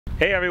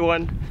Hey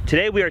everyone,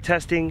 today we are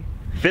testing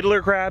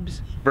fiddler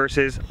crabs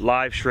versus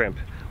live shrimp.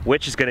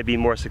 Which is going to be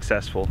more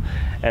successful?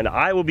 And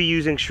I will be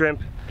using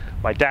shrimp,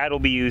 my dad will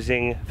be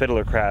using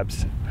fiddler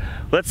crabs.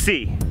 Let's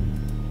see.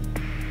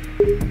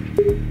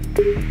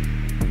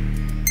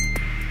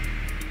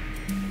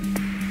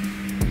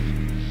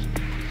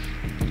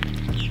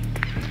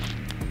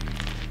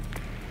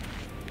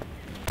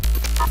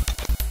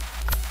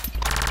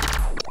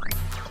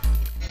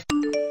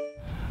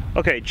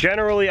 Okay,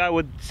 generally I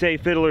would say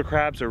fiddler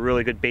crabs are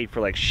really good bait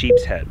for like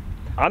sheep's head.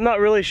 I'm not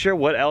really sure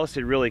what else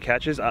it really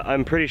catches.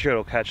 I'm pretty sure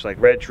it'll catch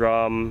like red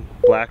drum,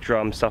 black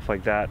drum, stuff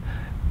like that.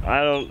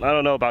 I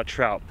don't know about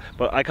trout,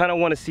 but I kind of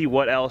want to see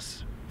what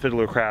else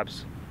fiddler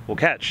crabs will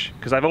catch,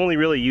 because I've only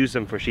really used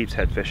them for sheep's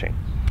head fishing.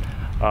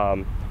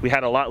 We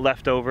had a lot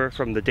left over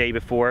from the day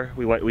before.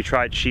 We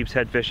tried sheep's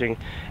head fishing.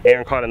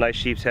 Aaron caught a nice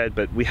sheep's head,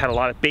 but we had a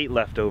lot of bait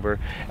left over,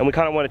 and we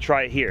kind of want to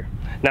try it here.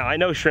 Now, I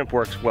know shrimp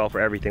works well for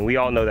everything. We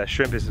all know that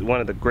shrimp is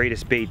one of the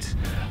greatest baits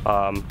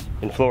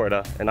in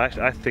Florida, and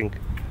I think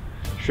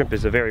shrimp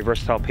is a very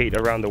versatile bait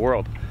around the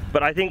world.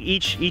 But I think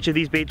each of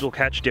these baits will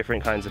catch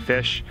different kinds of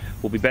fish,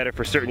 will be better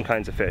for certain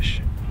kinds of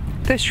fish.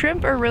 The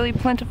shrimp are really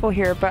plentiful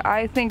here, but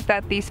I think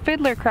that these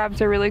fiddler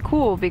crabs are really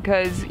cool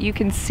because you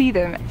can see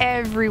them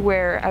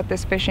everywhere at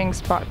this fishing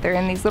spot. They're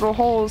in these little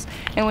holes,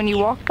 and when you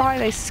walk by,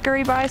 they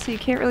scurry by so you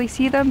can't really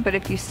see them, but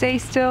if you stay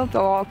still,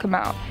 they'll all come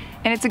out.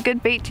 And it's a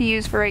good bait to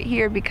use for right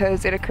here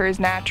because it occurs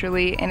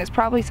naturally, and it's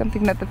probably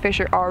something that the fish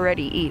are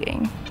already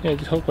eating. Yeah,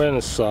 just hook right on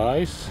the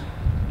size.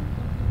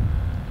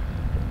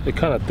 It's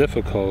kind of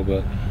difficult,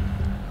 but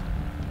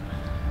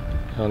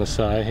on the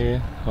side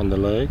here, on the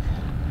leg,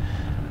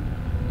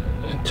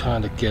 and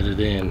trying to get it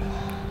in.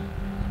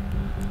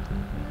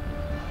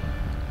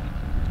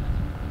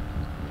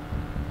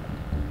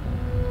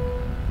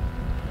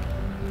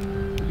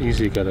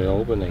 Easy got an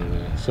opening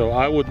there. So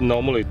I would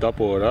normally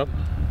double it up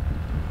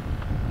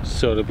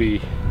so to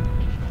be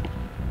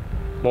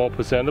more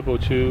presentable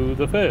to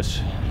the fish.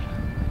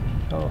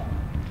 Oh,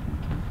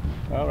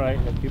 all right,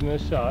 let's give him a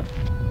shot.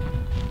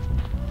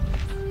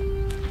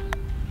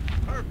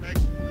 Perfect.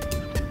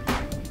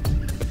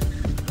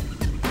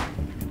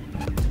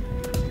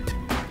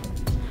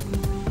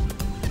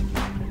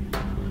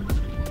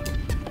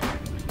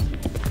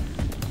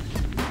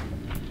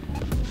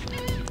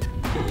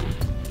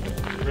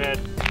 Red.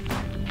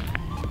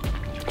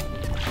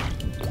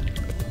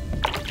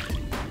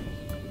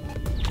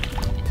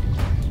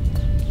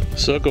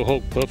 Circle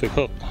hook, perfect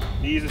hook.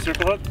 You use a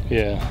circle hook?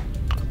 Yeah.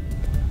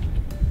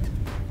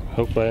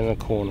 Hook right in the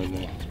corner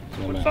there.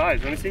 What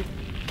size? Let me see.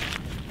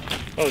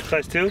 Oh, it's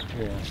size 2?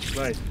 Yeah.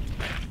 Nice.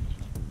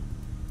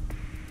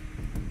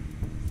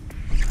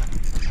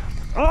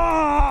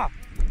 Ah!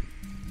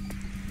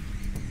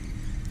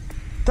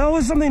 That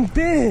was something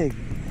big!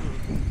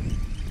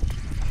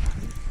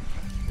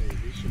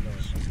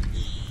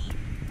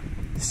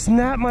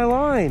 Snap my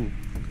line!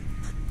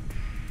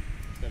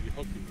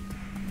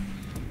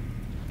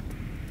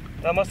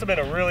 That must have been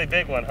a really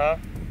big one, huh?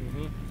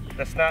 Mm-hmm.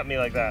 That snapped me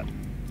like that.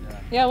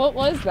 Yeah, what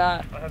was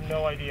that? I have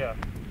no idea.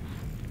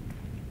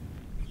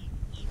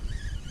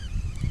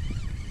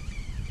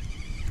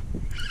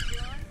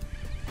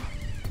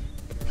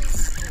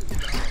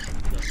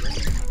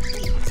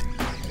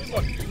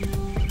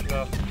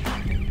 No.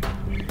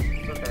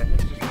 It's okay.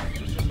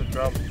 It's just a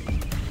drum.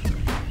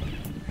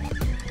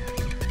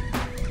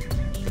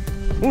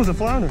 Ooh, it's a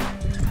flounder.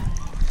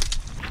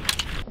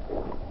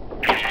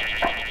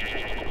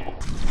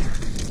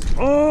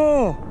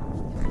 Oh!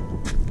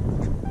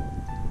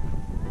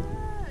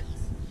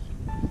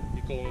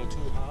 You're going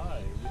too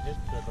high. You hit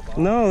the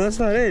bottom. No, that's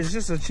not it. It's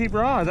just a cheap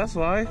rod. That's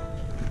why.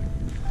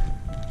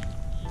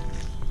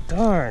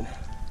 Darn.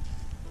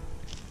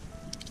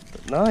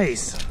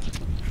 Nice.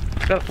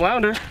 Got a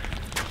flounder.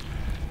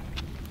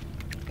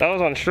 That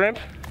was on shrimp.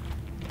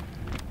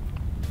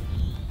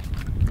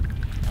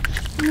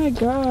 Oh my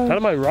god. How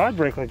did my rod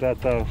break like that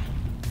though?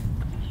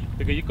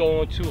 Because you're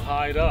going too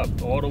high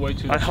up, all the way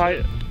to the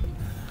high.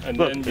 And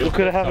look, then it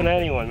could have happened to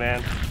anyone,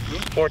 man.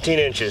 14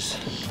 inches.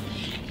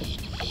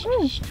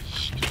 Oh.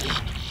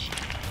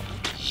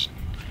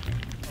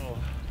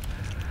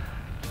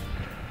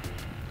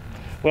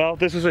 Well,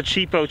 this was a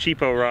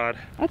cheapo rod.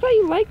 I thought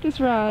you liked this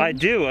rod. I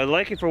do. I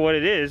like it for what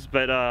it is,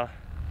 but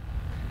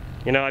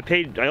you know, I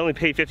only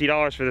paid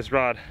 $50 for this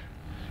rod.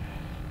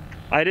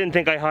 I didn't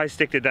think I high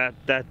sticked it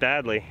that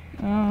badly.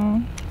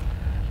 Oh.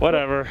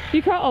 Whatever.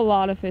 You caught a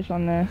lot of fish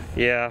on this.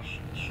 Yeah.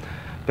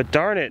 But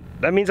darn it,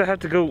 that means I have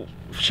to go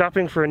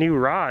shopping for a new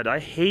rod. I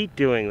hate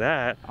doing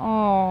that.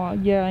 Oh,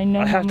 yeah, I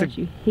know how much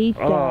you hate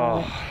that. Oh,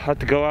 I have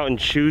to go out and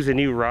choose a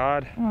new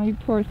rod. Oh, you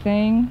poor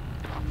thing.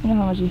 You know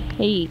how much you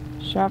hate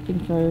shopping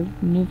for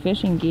new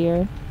fishing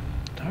gear.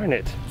 Darn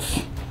it.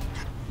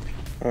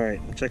 All right,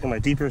 I'm checking my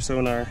deeper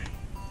sonar.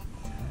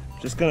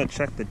 Just gonna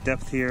check the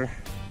depth here.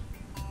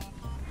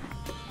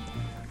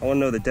 I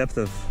wanna know the depth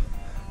of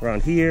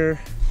around here.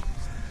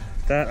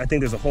 That, I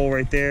think there's a hole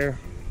right there.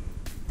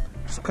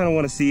 Just kinda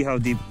wanna see how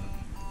deep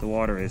the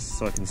water is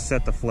so I can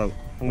set the float.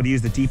 I'm gonna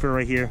use the deeper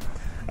right here.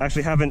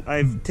 Actually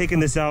I've taken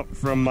this out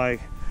from my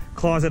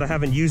closet. I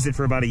haven't used it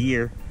for about a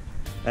year,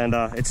 and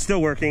it's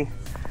still working.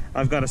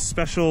 I've got a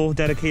special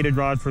dedicated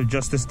rod for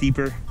just this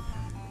deeper.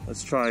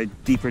 Let's try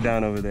deeper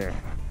down over there.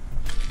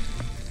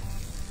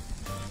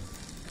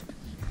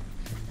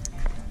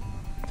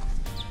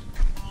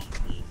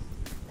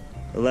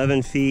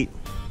 "11 feet.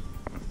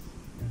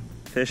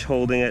 Fish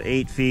holding at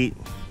 8 feet.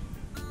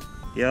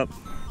 Yep,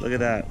 look at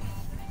that.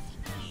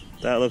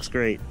 That looks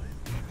great.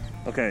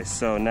 Okay,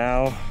 so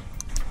now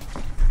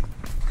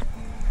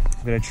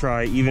I'm gonna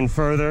try even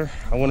further.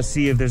 I wanna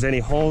see if there's any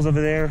holes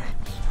over there.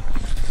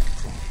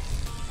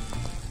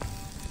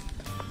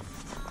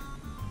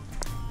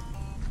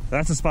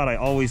 That's the spot I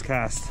always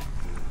cast.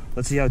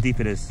 Let's see how deep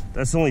it is.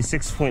 That's only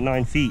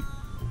 6.9 feet.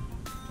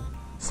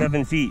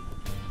 7 feet.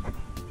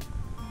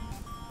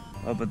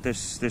 Oh, but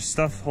there's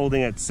stuff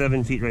holding at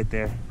 7 feet right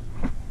there.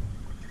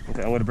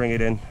 Okay, I'm gonna bring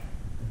it in.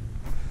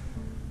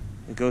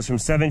 It goes from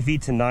 7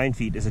 feet to 9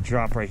 feet is a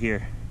drop right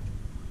here.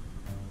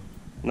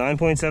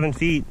 9.7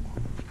 feet.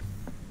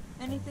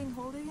 Anything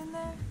holding in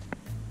there?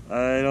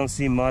 I don't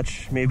see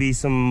much. Maybe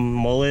some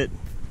mullet.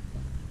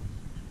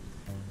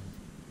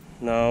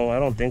 No, I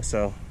don't think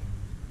so.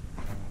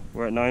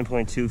 We're at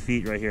 9.2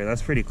 feet right here.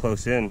 That's pretty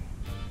close in.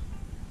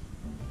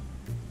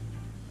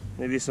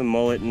 Maybe some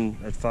mullet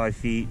at 5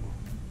 feet.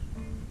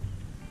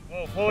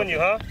 Oh, pulling you,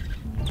 huh?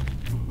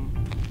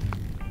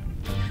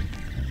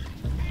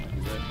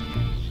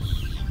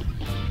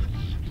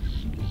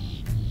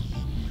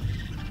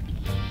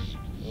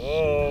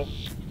 Whoa.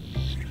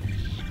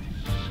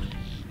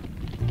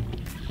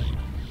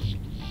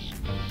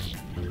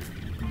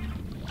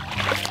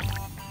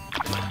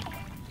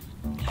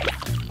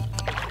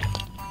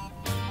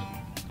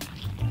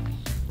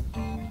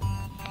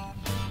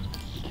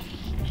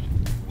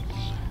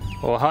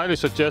 Well, I highly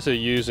suggest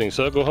using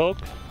circle hook.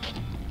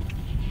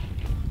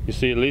 You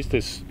see, at least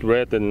this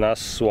thread did not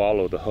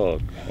swallow the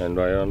hook, and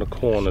right on the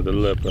corner of the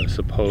lip as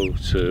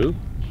opposed to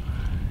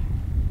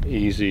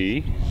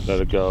easy, let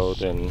it go,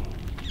 then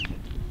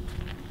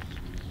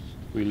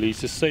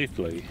release it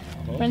safely.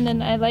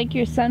 Brendan, I like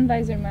your sun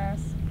visor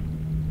mask.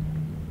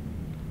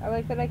 I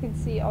like that I can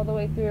see all the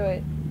way through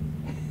it.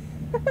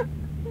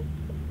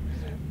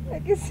 I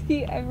can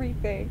see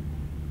everything.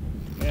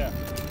 Yeah.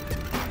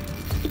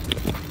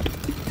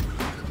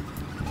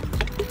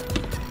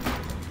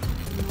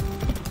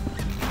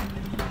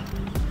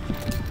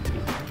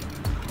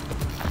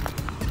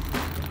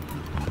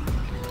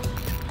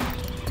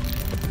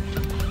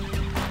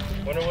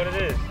 Wonder what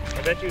it is.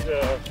 I bet you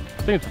I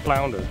think it's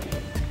flounder.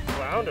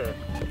 flounder.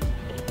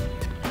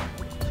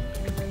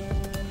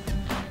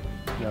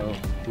 No,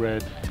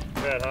 red.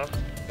 Red, huh?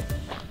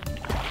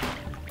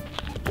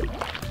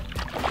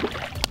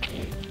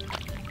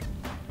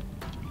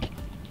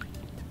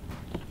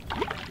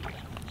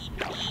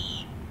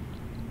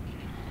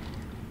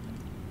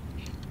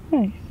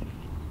 Nice.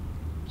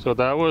 So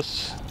that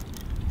was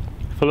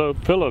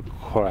Fiddler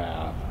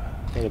crab.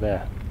 Look at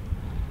that.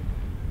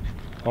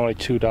 Only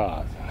 2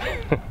 dots.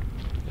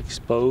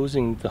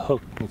 Exposing the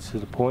hook to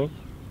the point.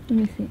 Let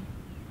me see.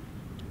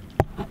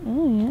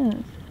 Oh,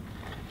 yes.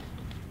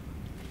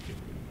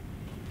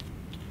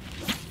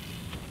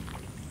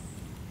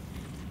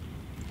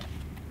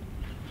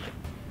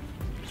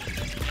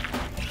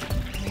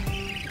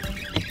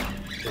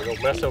 They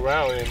don't mess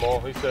around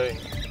anymore. He say,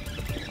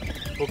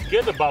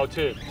 forget about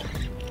it.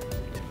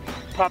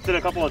 Popped it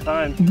a couple of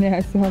times, Yeah,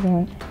 I saw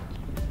that.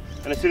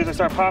 and as soon as I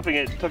started popping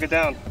it, took it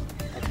down.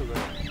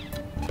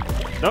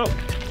 No,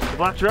 the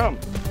black drum.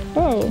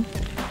 Oh.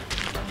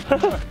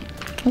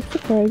 That's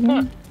surprising.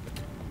 Huh.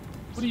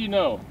 What do you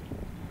know?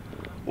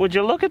 Would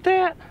you look at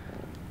that?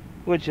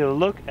 Would you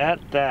look at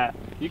that?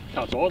 You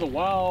catch all the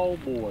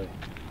wild boy.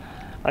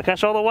 I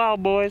catch all the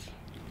wild boys.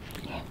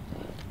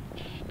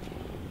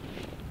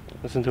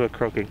 Listen to it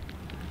croaking.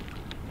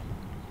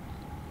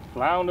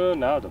 Flounder,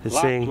 now the It's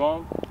black saying-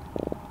 drum.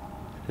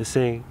 It's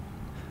saying,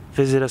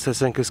 visit us at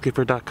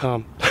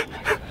senkoskipper.com.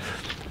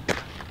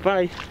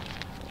 Bye.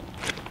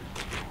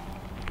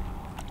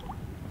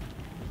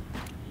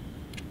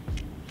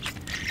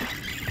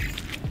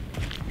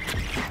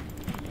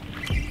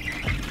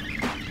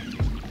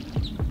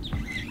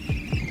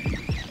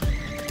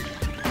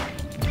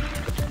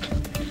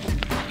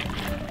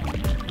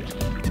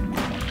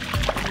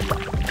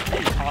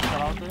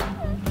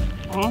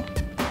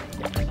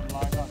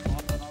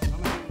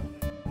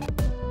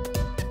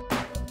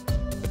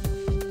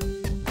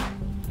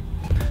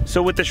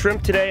 So with the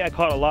shrimp today, I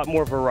caught a lot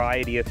more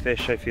variety of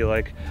fish, I feel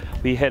like.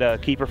 We hit a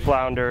keeper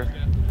flounder,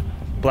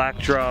 black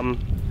drum,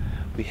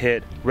 we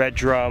hit red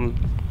drum,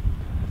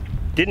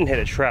 didn't hit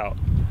a trout,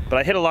 but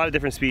I hit a lot of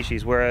different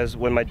species, whereas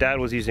when my dad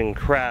was using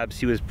crabs,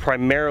 he was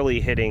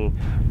primarily hitting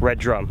red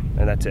drum,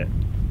 and that's it.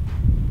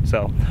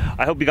 So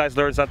I hope you guys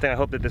learned something. I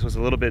hope that this was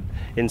a little bit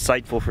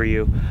insightful for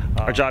you.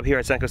 Our job here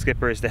at Senko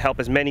Skipper is to help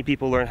as many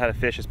people learn how to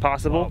fish as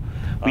possible.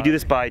 We do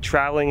this by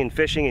traveling and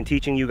fishing and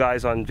teaching you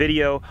guys on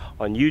video,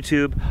 on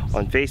YouTube,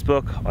 on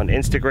Facebook, on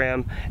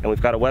Instagram, and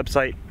we've got a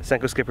website,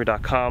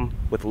 senkoskipper.com,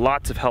 with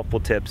lots of helpful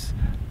tips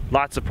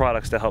Lots of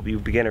products to help you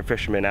beginner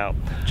fishermen out.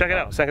 Check it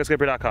out,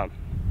 senkoskipper.com.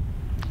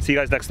 See you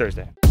guys next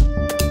Thursday.